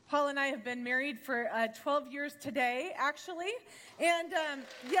Paul and I have been married for 12 years today, actually. And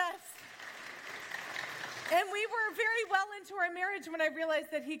yes. And we were very well into our marriage when I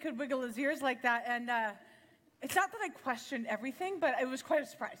realized that he could wiggle his ears like that. And it's not that I questioned everything, but it was quite a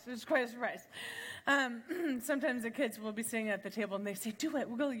surprise. Sometimes the kids will be sitting at the table and they say, "Do it,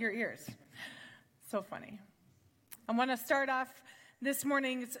 wiggle your ears." So funny. I want to start off this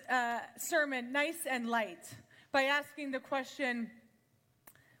morning's sermon nice and light by asking the question,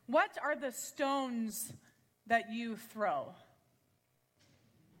 what are the stones that you throw?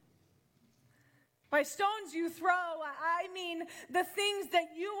 By stones you throw, I mean the things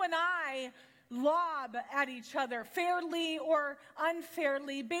that you and I lob at each other, fairly or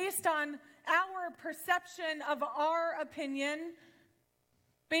unfairly, based on our perception of our opinion,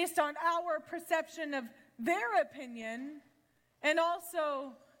 based on our perception of their opinion, and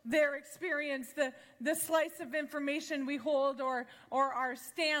also their experience, the slice of information we hold or our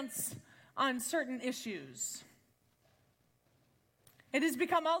stance on certain issues. It has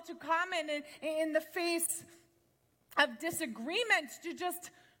become all too common in the face of disagreement to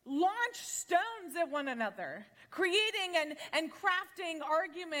just launch stones at one another, creating and crafting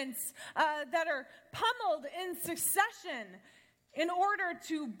arguments that are pummeled in succession in order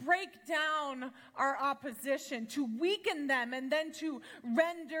to break down our opposition, to weaken them, and then to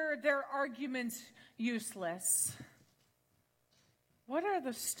render their arguments useless. What are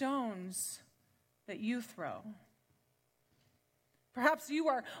the stones that you throw? Perhaps you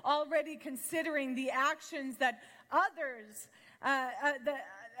are already considering the actions that others,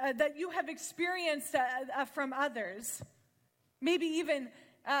 that you have experienced from others. Maybe even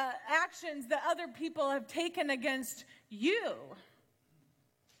actions that other people have taken against you.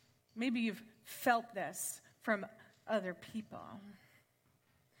 Maybe you've felt this from other people.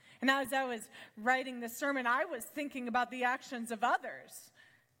 And as I was writing this sermon, I was thinking about the actions of others,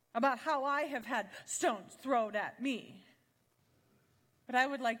 about how I have had stones thrown at me. But I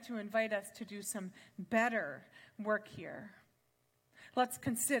would like to invite us to do some better work here. Let's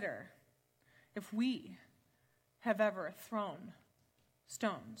consider if we have ever thrown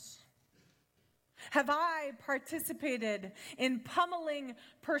stones. Have I participated in pummeling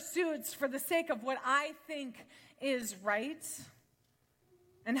pursuits for the sake of what I think is right?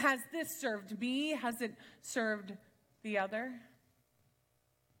 And has this served me? Has it served the other?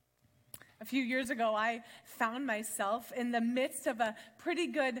 A few years ago, I found myself in the midst of a pretty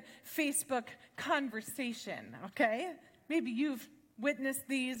good Facebook conversation, okay? Maybe you've witnessed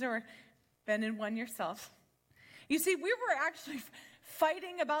these or been in one yourself. You see, we were actually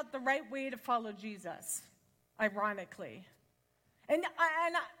fighting about the right way to follow Jesus, ironically. And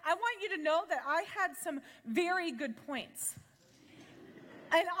I want you to know that I had some very good points.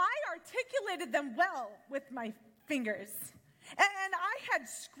 And I articulated them well with my fingers. And I had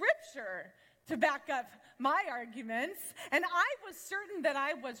scripture to back up my arguments, and I was certain that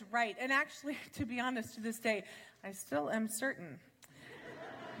I was right. And actually, to be honest, to this day, I still am certain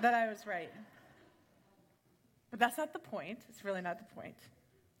that I was right. But that's not the point. It's really not the point,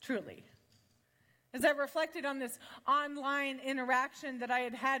 truly. As I reflected on this online interaction that I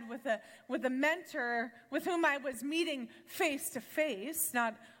had with a mentor with whom I was meeting face to face,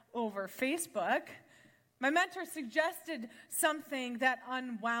 not over Facebook, my mentor suggested something that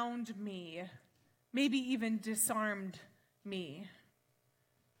unwound me, maybe even disarmed me.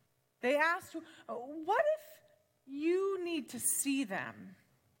 They asked, what if you need to see them,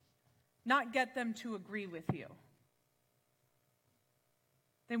 not get them to agree with you?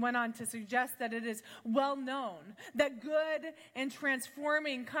 They went on to suggest that it is well known that good and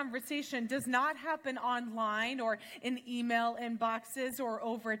transforming conversation does not happen online or in email inboxes or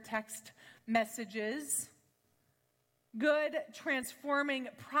over text messages. Good, transforming,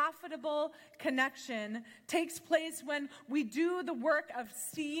 profitable connection takes place when we do the work of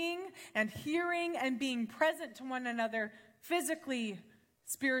seeing and hearing and being present to one another physically,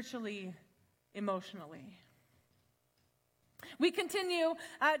 spiritually, emotionally. We continue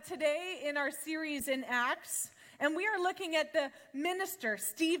today in our series in Acts, and we are looking at the minister,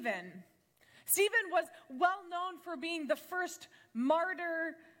 Stephen. Stephen was well known for being the first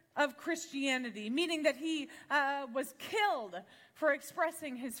martyr of Christianity, meaning that he was killed for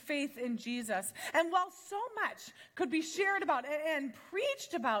expressing his faith in Jesus. And while so much could be shared about and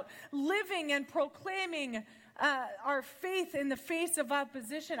preached about living and proclaiming our faith in the face of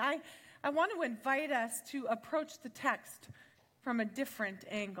opposition, I want to invite us to approach the text from a different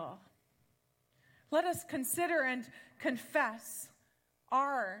angle. Let us consider and confess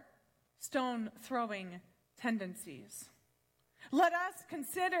our stone-throwing tendencies. Let us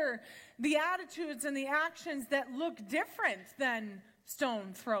consider the attitudes and the actions that look different than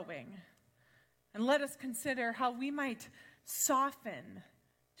stone throwing. And let us consider how we might soften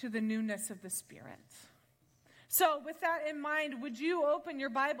to the newness of the Spirit. So with that in mind, would you open your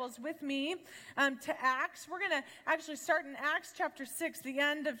Bibles with me to Acts? We're going to actually start in Acts chapter 6, the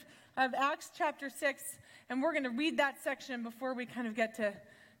end of Acts chapter 6, and we're going to read that section before we kind of get to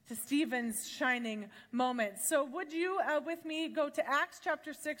Stephen's shining moment. So would you, with me, go to Acts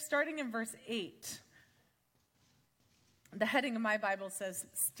chapter 6, starting in verse 8. The heading of my Bible says,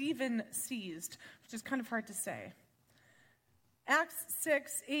 Stephen seized, which is kind of hard to say. Acts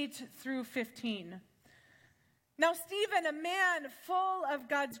 6, 8 through 15. Now Stephen, a man full of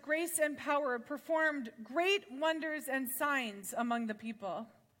God's grace and power, performed great wonders and signs among the people.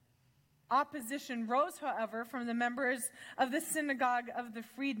 Opposition rose, however, from the members of the synagogue of the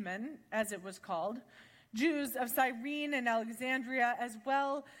freedmen, as it was called, Jews of Cyrene and Alexandria, as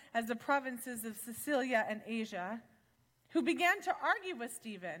well as the provinces of Cilicia and Asia, who began to argue with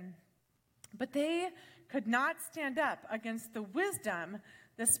Stephen. But they could not stand up against the wisdom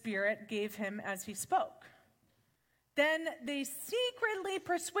the Spirit gave him as he spoke. Then they secretly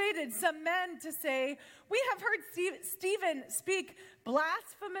persuaded some men to say, "We have heard Stephen speak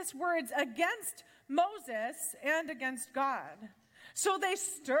blasphemous words against Moses and against God." So they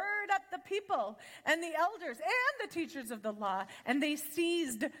stirred up the people and the elders and the teachers of the law, and they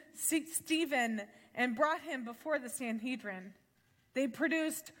seized Stephen and brought him before the Sanhedrin. They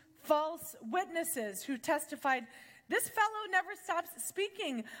produced false witnesses who testified, "This fellow never stops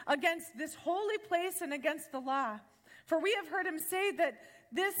speaking against this holy place and against the law. For we have heard him say that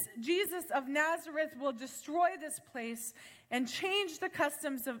this Jesus of Nazareth will destroy this place and change the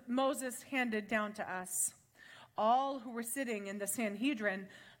customs of Moses handed down to us." All who were sitting in the Sanhedrin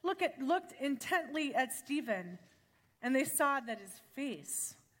looked intently at Stephen, and they saw that his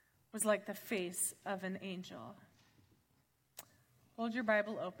face was like the face of an angel. Hold your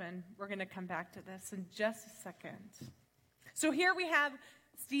Bible open. We're going to come back to this in just a second. So here we have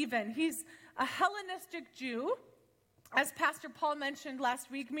Stephen. He's a Hellenistic Jew, as Pastor Paul mentioned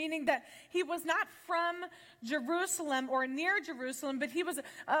last week, meaning that he was not from Jerusalem or near Jerusalem, but he was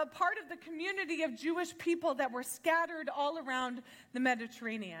a part of the community of Jewish people that were scattered all around the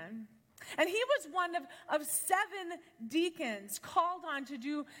Mediterranean. And he was one of 7 deacons called on to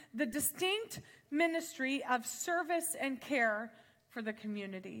do the distinct ministry of service and care for the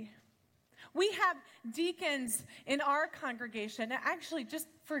community. We have deacons in our congregation. Actually, just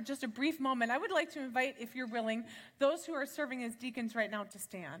a brief moment, I would like to invite, if you're willing, those who are serving as deacons right now to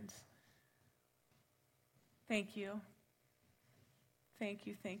stand. Thank you. Thank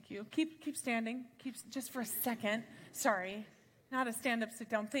you, thank you. Keep standing. Just for a second. Sorry. Not a stand up, sit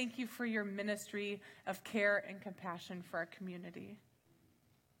down. Thank you for your ministry of care and compassion for our community.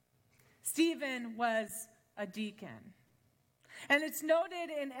 Stephen was a deacon. And it's noted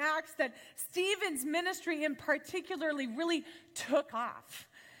in Acts that Stephen's ministry in particularly really took off.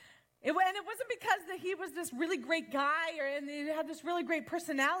 And it wasn't because that he was this really great guy and he had this really great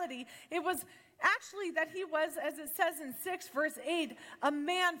personality. It was actually that he was, as it says in 6 verse 8, a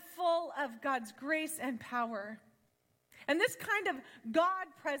man full of God's grace and power. And this kind of God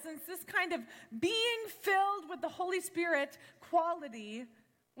presence, this kind of being filled with the Holy Spirit quality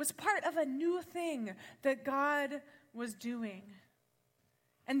was part of a new thing that God was doing.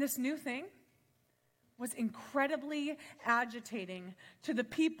 And this new thing was incredibly agitating to the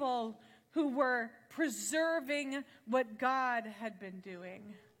people who were preserving what God had been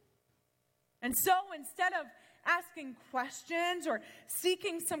doing. And so instead of asking questions or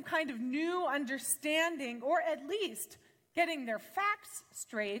seeking some kind of new understanding, or at least getting their facts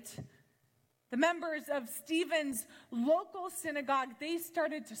straight, the members of Stephen's local synagogue, they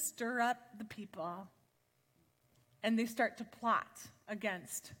started to stir up the people. And they start to plot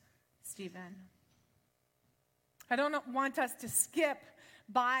against Stephen. I don't want us to skip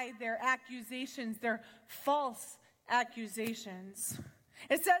by their accusations, their false accusations.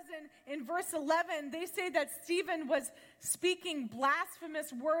 It says in verse 11, they say that Stephen was speaking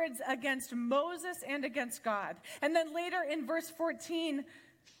blasphemous words against Moses and against God. And then later in verse 14,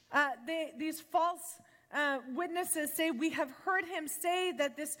 these false witnesses say, "We have heard him say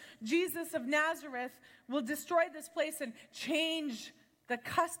that this Jesus of Nazareth will destroy this place and change the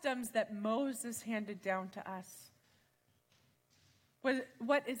customs that Moses handed down to us."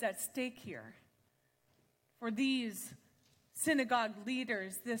 What is at stake here? For these synagogue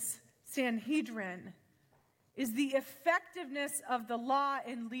leaders, this Sanhedrin, is the effectiveness of the law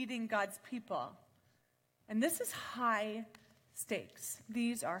in leading God's people. And this is high stakes.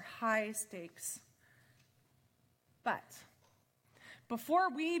 These are high stakes. But before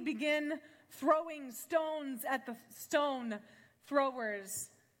we begin throwing stones at the stone throwers,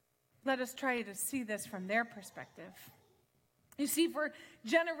 let us try to see this from their perspective. You see, for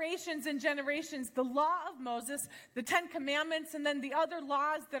generations and generations, the law of Moses, the 10 Commandments, and then the other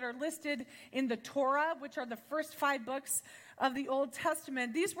laws that are listed in the Torah, which are the first 5 books of the Old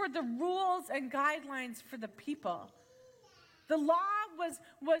Testament, these were the rules and guidelines for the people. The law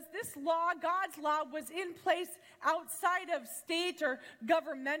this law, God's law, was in place outside of state or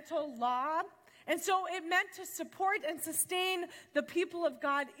governmental law. And so it meant to support and sustain the people of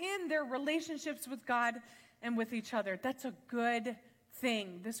God in their relationships with God and with each other. That's a good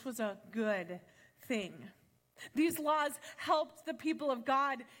thing. This was a good thing. These laws helped the people of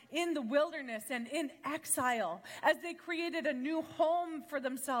God in the wilderness and in exile as they created a new home for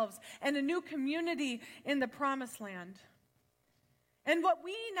themselves and a new community in the promised land. And what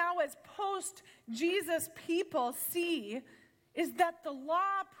we now as post-Jesus people see is that the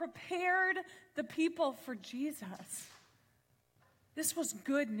law prepared the people for Jesus. This was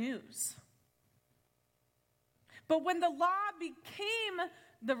good news. But when the law became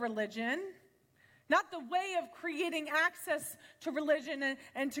the religion, not the way of creating access to religion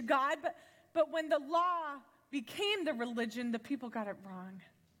and to God, but when the law became the religion, the people got it wrong.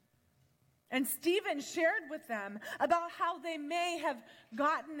 And Stephen shared with them about how they may have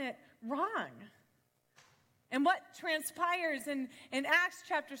gotten it wrong. And what transpires in Acts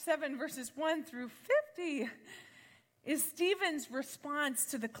chapter 7, verses 1 through 50, is Stephen's response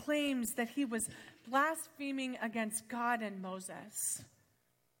to the claims that he was blaspheming against God and Moses.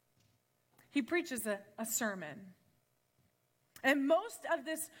 He preaches a sermon. And most of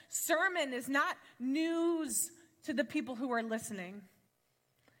this sermon is not news to the people who are listening.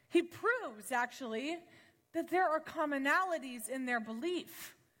 He proves, actually, that there are commonalities in their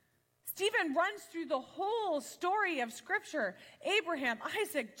belief. Stephen runs through the whole story of Scripture: Abraham,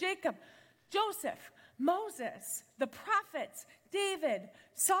 Isaac, Jacob, Joseph, Moses, the prophets, David,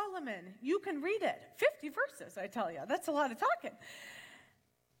 Solomon. You can read it. 50 verses, I tell you. That's a lot of talking.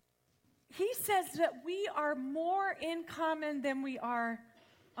 He says that we are more in common than we are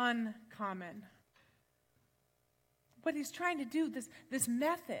uncommon. What he's trying to do, this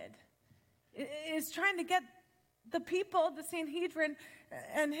method, is trying to get the people, the Sanhedrin,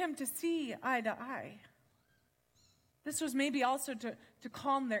 and him to see eye to eye. This was maybe also to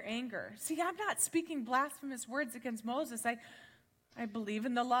calm their anger. See, I'm not speaking blasphemous words against Moses. I believe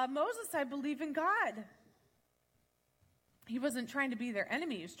in the law of Moses. I believe in God. He wasn't trying to be their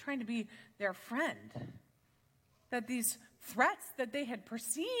enemy. He was trying to be their friend. That these threats that they had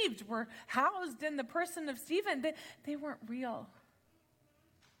perceived were housed in the person of Stephen. They weren't real.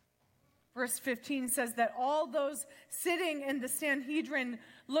 Verse 15 says that all those sitting in the Sanhedrin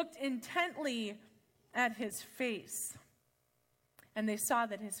looked intently at his face, and they saw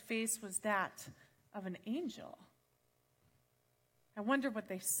that his face was that of an angel. I wonder what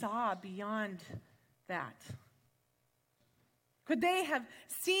they saw beyond that. Could they have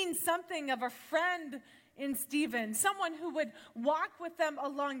seen something of a friend in Stephen, someone who would walk with them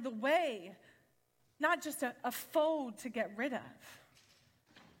along the way, not just a foe to get rid of?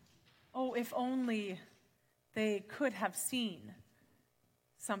 Oh, if only they could have seen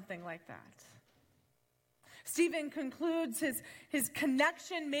something like that. Stephen concludes his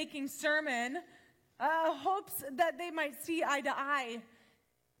connection-making sermon, hopes that they might see eye to eye.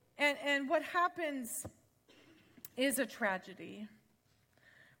 And what happens is a tragedy.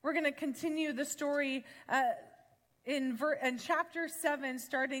 We're going to continue the story in chapter 7,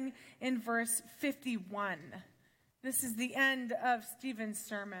 starting in verse 51. This is the end of Stephen's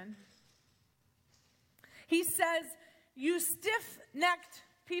sermon. He says, "You stiff-necked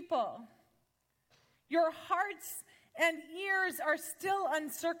people, your hearts and ears are still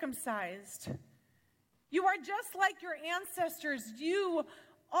uncircumcised. You are just like your ancestors. You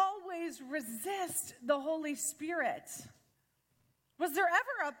always resist the Holy Spirit. Was there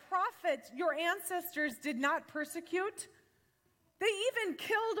ever a prophet your ancestors did not persecute? They even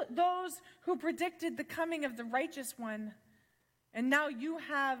killed those who predicted the coming of the righteous one. And now you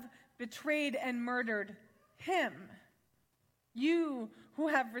have betrayed and murdered him. You who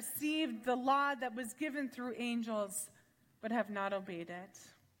have received the law that was given through angels, but have not obeyed it."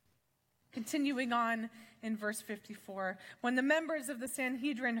 Continuing on in verse 54, when the members of the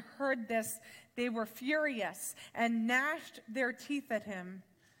Sanhedrin heard this, they were furious and gnashed their teeth at him.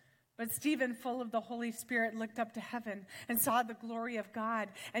 But Stephen, full of the Holy Spirit, looked up to heaven and saw the glory of God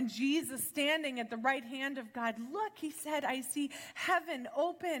and Jesus standing at the right hand of God. "Look," he said, "I see heaven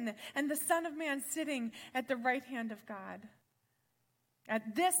open and the Son of Man sitting at the right hand of God."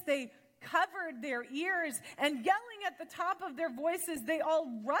 At this, they covered their ears, and yelling at the top of their voices, they all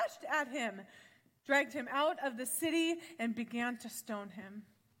rushed at him, dragged him out of the city, and began to stone him.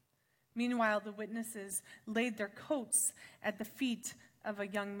 Meanwhile, the witnesses laid their coats at the feet of a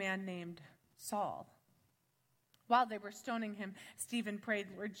young man named Saul. While they were stoning him, Stephen prayed,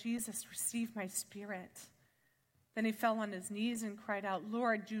 "Lord Jesus, receive my spirit." Then he fell on his knees and cried out,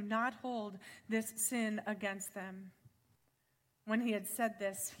 "Lord, do not hold this sin against them." When he had said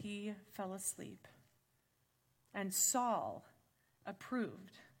this, he fell asleep. And Saul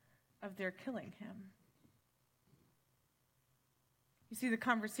approved of their killing him. You see, the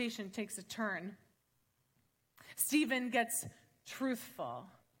conversation takes a turn. Stephen gets truthful.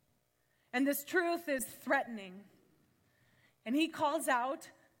 And this truth is threatening. And he calls out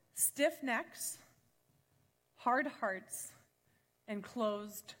stiff necks, hard hearts, and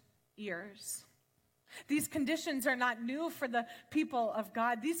closed ears. These conditions are not new for the people of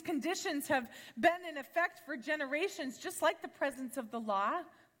God. These conditions have been in effect for generations, just like the presence of the law.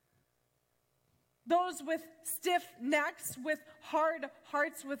 Those with stiff necks, with hard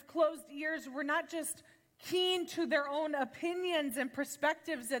hearts, with closed ears were not just keen to their own opinions and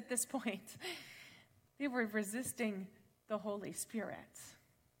perspectives at this point. They were resisting the Holy Spirit.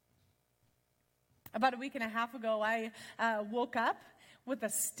 About a week and a half ago, I woke up with a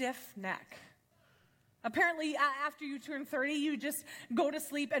stiff neck. Apparently, after you turn 30, you just go to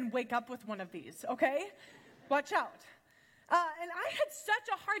sleep and wake up with one of these, okay? Watch out. And I had such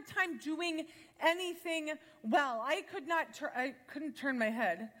a hard time doing anything well. I couldn't turn my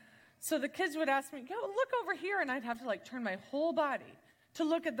head. So the kids would ask me, look over here, and I'd have to turn my whole body to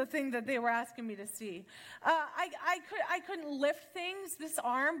look at the thing that they were asking me to see. I couldn't lift things. This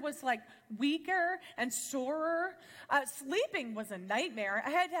arm was weaker and sorer. Sleeping was a nightmare. I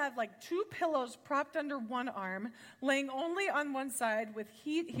had to have 2 pillows propped under one arm, laying only on one side with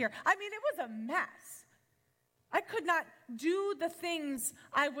heat here. I mean, it was a mess. I could not do the things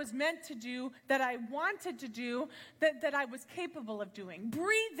I was meant to do, that I wanted to do, that I was capable of doing.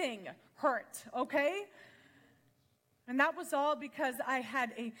 Breathing hurt, okay? And that was all because I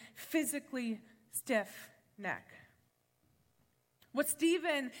had a physically stiff neck. What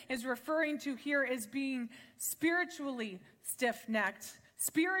Stephen is referring to here is being spiritually stiff-necked,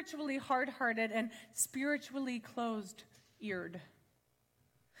 spiritually hard-hearted, and spiritually closed-eared.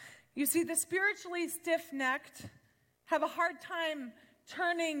 You see, the spiritually stiff-necked have a hard time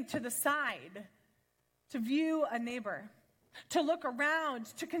turning to the side to view a neighbor, to look around,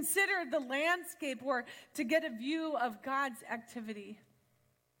 to consider the landscape, or to get a view of God's activity.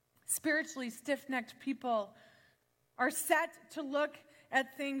 Spiritually stiff-necked people are set to look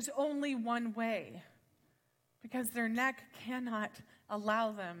at things only one way because their neck cannot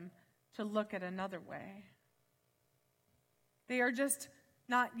allow them to look at another way. They are just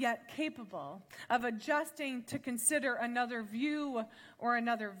not yet capable of adjusting to consider another view or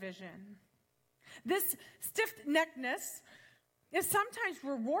another vision. This stiff-neckedness is sometimes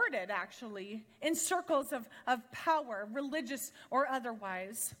rewarded, actually, in circles of power, religious or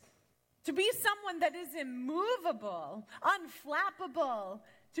otherwise. To be someone that is immovable, unflappable,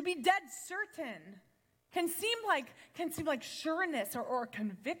 to be dead certain, can seem like sureness or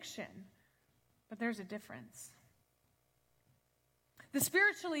conviction. But there's a difference. The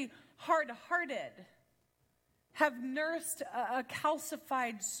spiritually hard-hearted have nursed a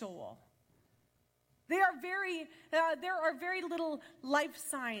calcified soul. There are very little life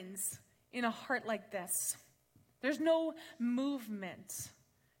signs in a heart like this. There's no movement,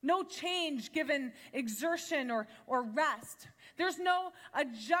 no change given exertion or rest. There's no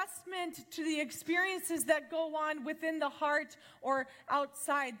adjustment to the experiences that go on within the heart or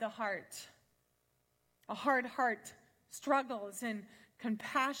outside the heart. A hard heart struggles in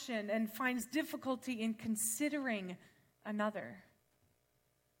compassion and finds difficulty in considering another.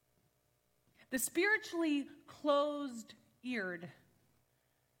 The spiritually closed-eared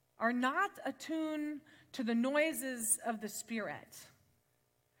are not attuned to the noises of the Spirit.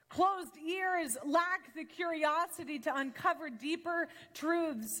 Closed ears lack the curiosity to uncover deeper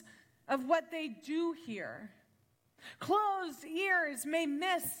truths of what they do hear. Closed ears may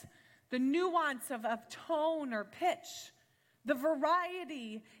miss the nuance of tone or pitch, the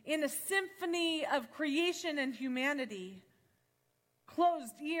variety in a symphony of creation and humanity.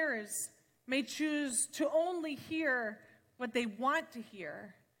 Closed ears may choose to only hear what they want to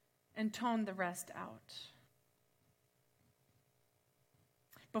hear and tone the rest out.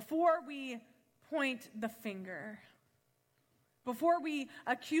 Before we point the finger, before we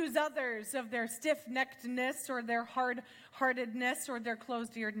accuse others of their stiff-neckedness or their hard-heartedness or their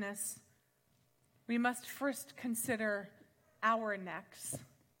closed-earedness, we must first consider our necks,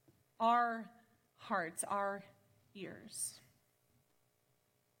 our hearts, our ears.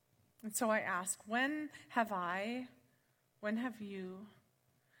 And so I ask, when have you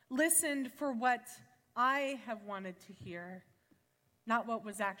listened for what I have wanted to hear, not what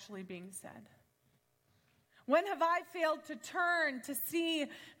was actually being said? When have I failed to turn to see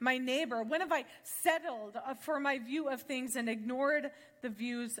my neighbor? When have I settled for my view of things and ignored the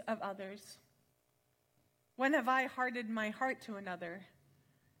views of others? When have I hardened my heart to another,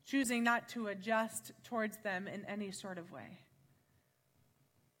 choosing not to adjust towards them in any sort of way?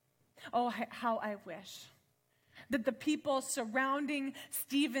 Oh, how I wish that the people surrounding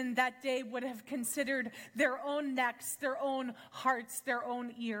Stephen that day would have considered their own necks, their own hearts, their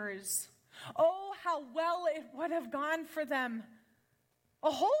own ears. Oh, how well it would have gone for them.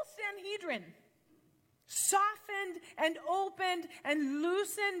 A whole Sanhedrin, softened and opened and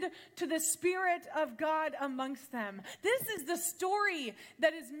loosened to the Spirit of God amongst them. This is the story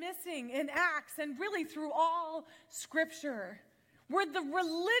that is missing in Acts and really through all Scripture, where the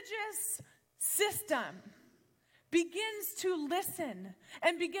religious system begins to listen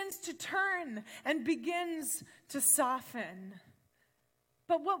and begins to turn and begins to soften.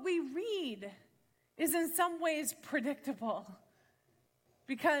 But what we read is in some ways predictable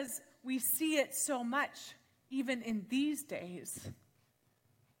because we see it so much even in these days,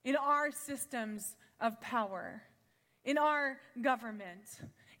 in our systems of power, in our government,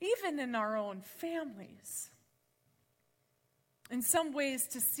 even in our own families. In some ways,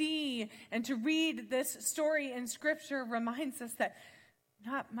 to see and to read this story in Scripture reminds us that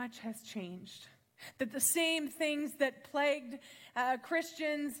not much has changed. That the same things that plagued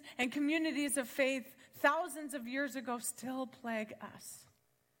Christians and communities of faith thousands of years ago still plague us.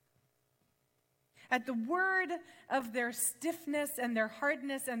 At the word of their stiffness and their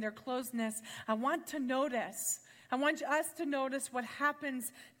hardness and their closeness, I want us to notice what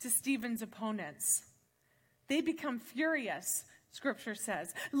happens to Stephen's opponents. They become furious, Scripture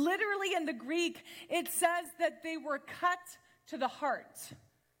says. Literally in the Greek, it says that they were cut to the heart.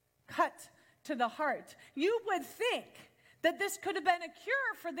 Cut to the heart. You would think that this could have been a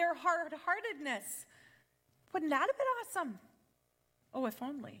cure for their hard-heartedness. Wouldn't that have been awesome? Oh, if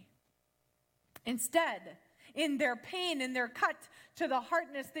only. Instead, in their pain, in their cut to the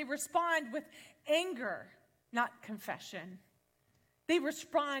heartness, they respond with anger, not confession. They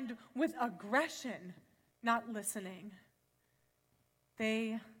respond with aggression, not listening.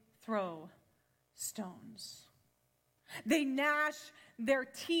 They throw stones. They gnash their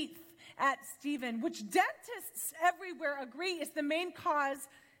teeth at Stephen, which dentists everywhere agree is the main cause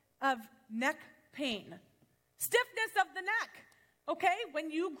of neck pain. Stiffness of the neck. Okay,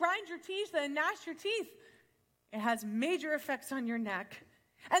 when you grind your teeth and gnash your teeth, it has major effects on your neck.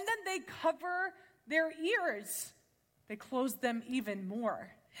 And then they cover their ears. They close them even more.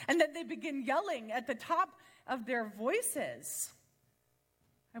 And then they begin yelling at the top of their voices.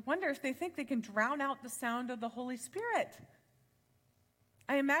 I wonder if they think they can drown out the sound of the Holy Spirit.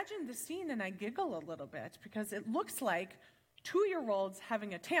 I imagine the scene and I giggle a little bit because it looks like 2-year-olds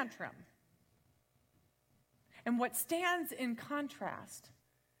having a tantrum. And what stands in contrast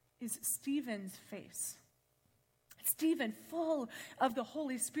is Stephen's face. Stephen, full of the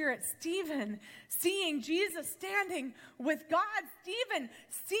Holy Spirit. Stephen, seeing Jesus standing with God. Stephen,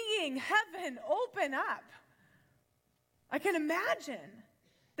 seeing heaven open up. I can imagine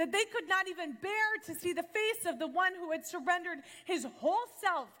that they could not even bear to see the face of the one who had surrendered his whole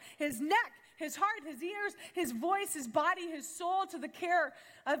self, his neck, his heart, his ears, his voice, his body, his soul to the care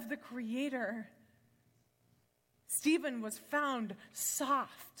of the Creator. Stephen was found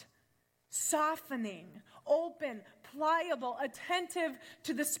soft, softening, open, pliable, attentive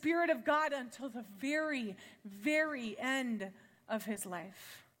to the Spirit of God until the very, very end of his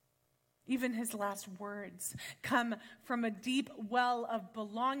life. Even his last words come from a deep well of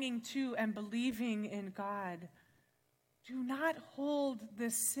belonging to and believing in God. Do not hold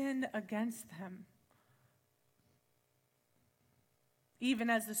this sin against them. Even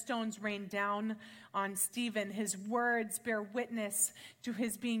as the stones rain down on Stephen, his words bear witness to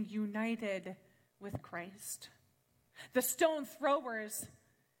his being united with Christ. The stone throwers,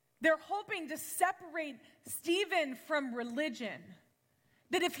 they're hoping to separate Stephen from religion.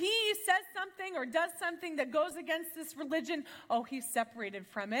 That if he says something or does something that goes against this religion, oh, he's separated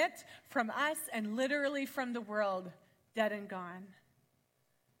from it, from us, and literally from the world, dead and gone.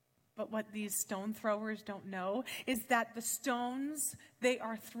 But what these stone throwers don't know is that the stones they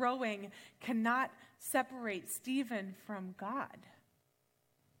are throwing cannot separate Stephen from God.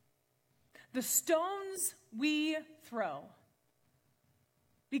 The stones we throw,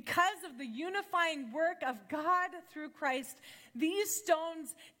 because of the unifying work of God through Christ, these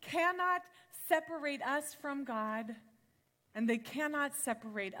stones cannot separate us from God, And they cannot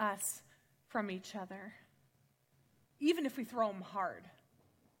separate us from each other, even if we throw them hard.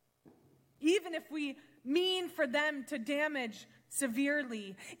 Even if we mean for them to damage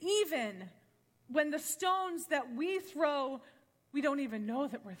severely. Even when the stones that we throw, we don't even know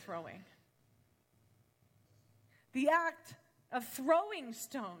that we're throwing. The act of throwing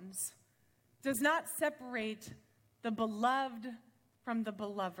stones does not separate the beloved from the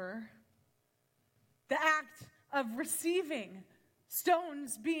belover. The act of receiving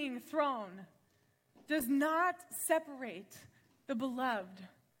stones being thrown does not separate the beloved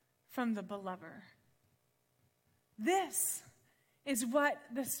from the belover. This is what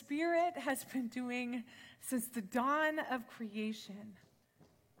the Spirit has been doing since the dawn of creation.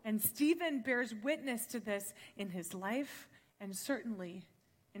 And Stephen bears witness to this in his life and certainly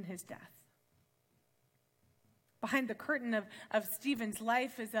in his death. Behind the curtain of Stephen's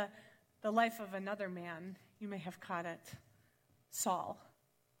life is the life of another man. You may have caught it. Saul.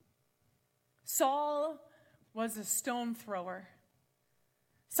 Saul was a stone thrower.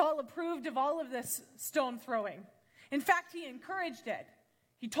 Saul approved of all of this stone throwing. In fact, he encouraged it.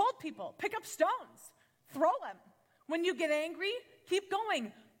 He told people, pick up stones, throw them. When you get angry, keep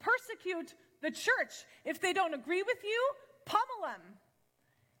going. Persecute the church. If they don't agree with you, pummel them.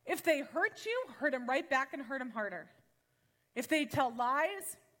 If they hurt you, hurt them right back and hurt them harder. If they tell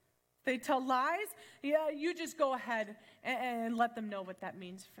lies, yeah, you just go ahead and let them know what that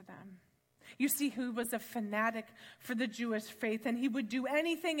means for them. You see, he was a fanatic for the Jewish faith, and he would do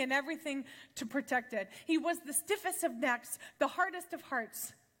anything and everything to protect it. He was the stiffest of necks, the hardest of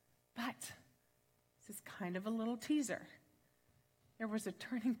hearts. But this is kind of a little teaser. There was a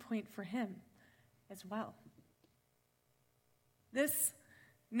turning point for him as well. This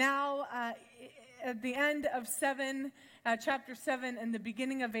now, at the end of chapter 7 and the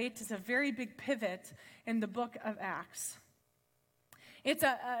beginning of 8 is a very big pivot in the book of Acts. It's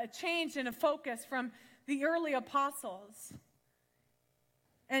a change and a focus from the early apostles.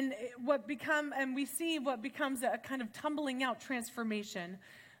 And we see what becomes a kind of tumbling out transformation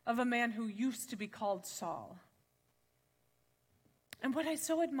of a man who used to be called Saul. And what I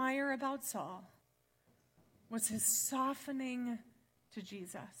so admire about Saul was his softening to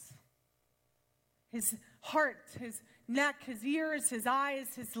Jesus. His heart, his neck, his ears, his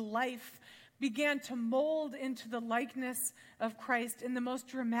eyes, his life began to mold into the likeness of Christ in the most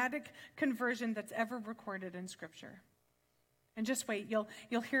dramatic conversion that's ever recorded in Scripture. And just wait,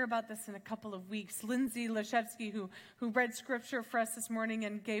 you'll hear about this in a couple of weeks. Lindsay Lashevsky, who read Scripture for us this morning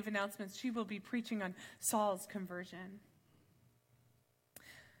and gave announcements, she will be preaching on Saul's conversion.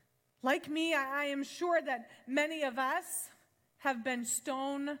 Like me, I am sure that many of us have been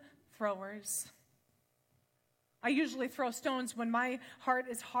stone throwers. I usually throw stones when my heart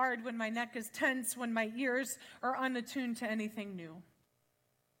is hard, when my neck is tense, when my ears are unattuned to anything new.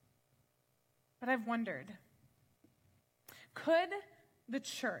 But I've wondered, could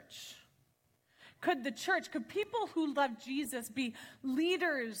people who love Jesus be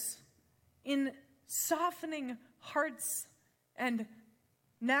leaders in softening hearts and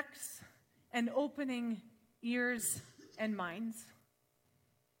necks and opening ears and minds?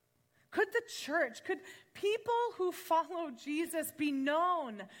 Could people who follow Jesus be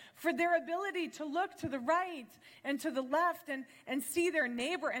known for their ability to look to the right and to the left and see their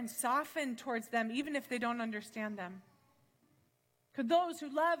neighbor and soften towards them, even if they don't understand them? Could those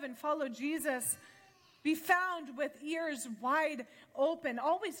who love and follow Jesus be found with ears wide open,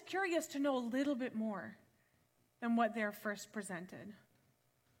 always curious to know a little bit more than what they're first presented?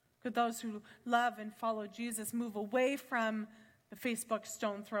 Could those who love and follow Jesus move away from the Facebook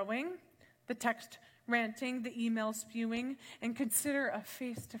stone throwing, the text ranting, the email spewing, and consider a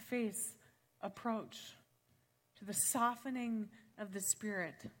face-to-face approach to the softening of the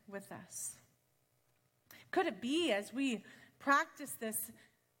Spirit with us? Could it be, as we practice this,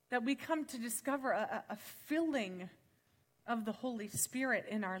 that we come to discover a filling of the Holy Spirit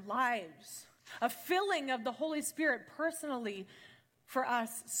in our lives? A filling of the Holy Spirit personally for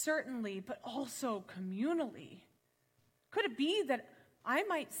us, certainly, but also communally. Could it be that I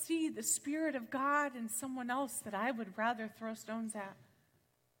might see the Spirit of God in someone else that I would rather throw stones at?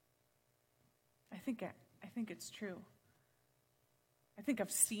 I think it's true. I think I've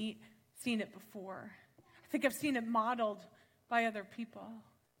seen it before. I think I've seen it modeled by other people.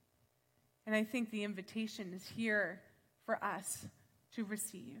 And I think the invitation is here for us to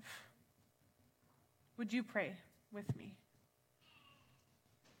receive. Would you pray with me?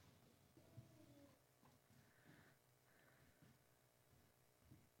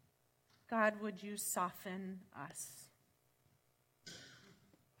 God, would you soften us?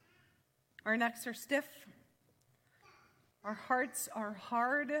 Our necks are stiff. our hearts are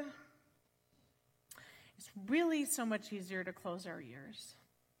hard, it's really so much easier to close our ears.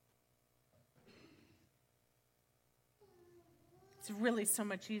 It's really so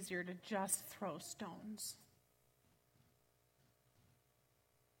much easier to just throw stones.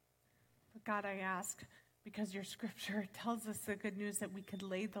 But God, I ask, because your scripture tells us the good news that we could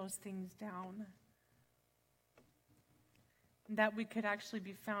lay those things down. And that we could actually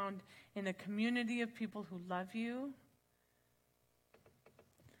be found in a community of people who love you,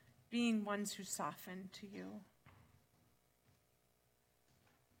 being ones who soften to you.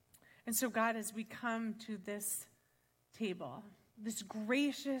 And so, God, as we come to this table, this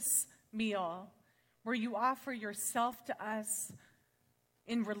gracious meal where you offer yourself to us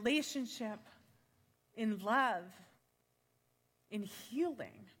in relationship, in love, in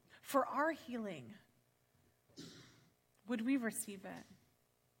healing, for our healing, would we receive it?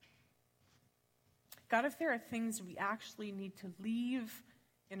 God, if there are things we actually need to leave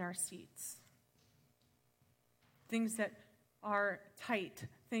in our seats, things that are tight,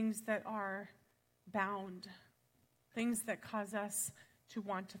 things that are bound, things that cause us to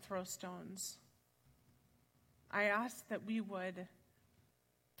want to throw stones, I ask that we would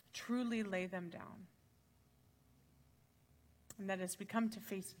truly lay them down. And that as we come to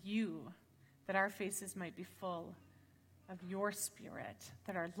face you, that our faces might be full of your Spirit,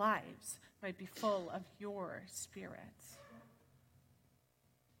 that our lives might be full of your Spirit.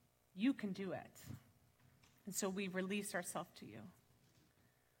 You can do it. And so we release ourselves to you.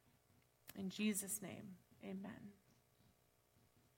 In Jesus' name, amen.